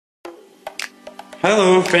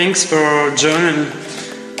Hello, thanks for joining.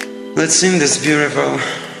 Let's sing this beautiful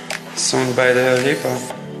song by Dua Lipa.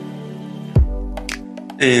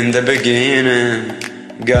 In the beginning,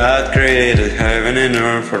 God created heaven and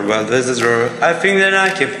earth. For what this is worth, I think that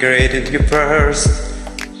I keep created you first.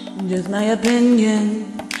 Just my opinion.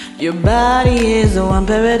 Your body is the one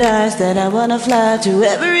paradise that I wanna fly to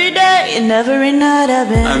every day and every night.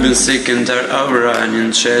 I've been sick and tired of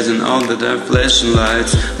running, chasing all the flashing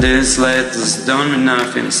lights. These letters don't mean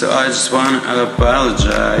nothing, so I just wanna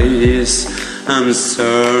apologize. I'm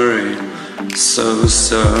sorry, so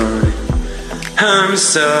sorry. I'm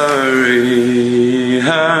sorry.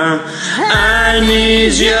 I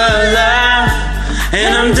need your love,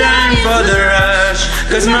 and I'm dying for the rush,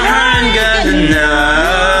 'cause my heart ain't got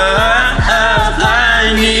enough.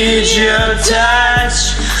 I need your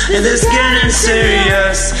touch, and it's getting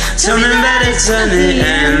serious. Tell me that it's on the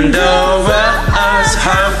end over us.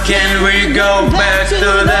 How can we go back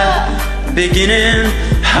to the beginning?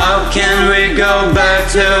 How can we go back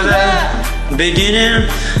to the beginning?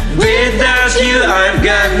 Without you I've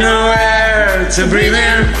got nowhere to breathe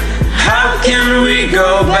in. How can we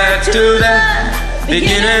go back to the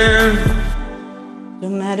beginning? No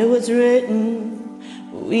matter what's written,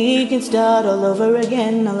 we can start all over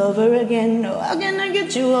again, all over again. Oh, how can I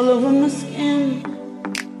get you all over my skin?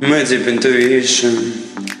 My deep intuition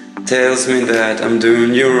tells me that I'm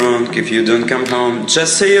doing you wrong if you don't come home.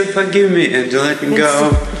 Just say you forgive me and you let me go.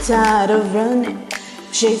 I'm tired of running,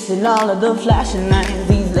 chasing all of the flashing lights.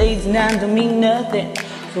 These late nights don't mean nothing,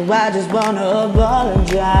 so I just wanna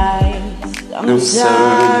apologize. I'm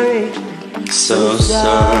sorry, so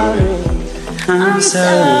sorry. I'm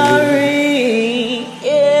sorry,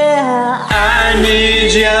 yeah. I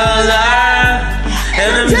need your love,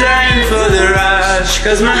 and I'm dying for the rush,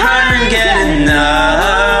 'cause my heart ain't getting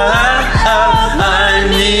enough. I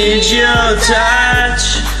need your touch,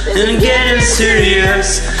 and I'm getting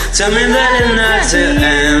serious. Tell me that it's not the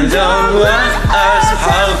end of us.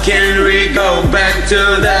 How can we go back to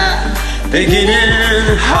the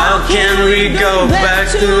beginning? How can we go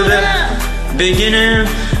back to the beginning?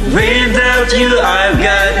 Without you I've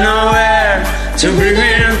got nowhere to breathe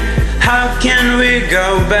in. How can we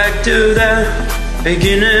go back to the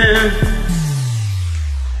beginning?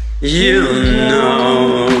 You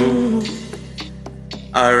know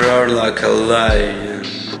I roar like a lion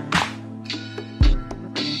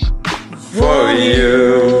for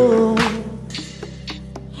you.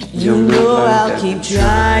 You know I'll keep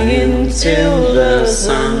trying till the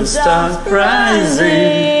sun starts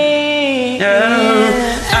rising. I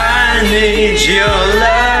need your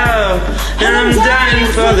love, and I'm dying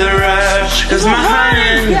for the rush, 'cause my heart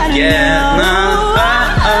ain't getting enough.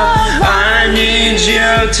 I need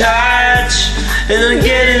your touch, and I'm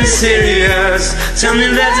getting serious. Tell me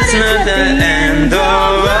that it's not the end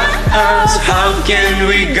of us. How can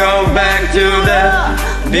we go back to the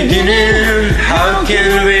beginning? How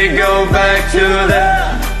can we go back to the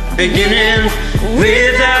beginning?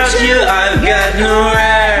 Without you I've got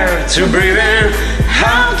nowhere to breathe in.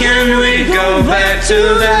 How can we go back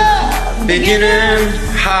to the beginning?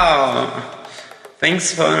 How?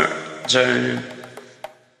 Thanks for joining.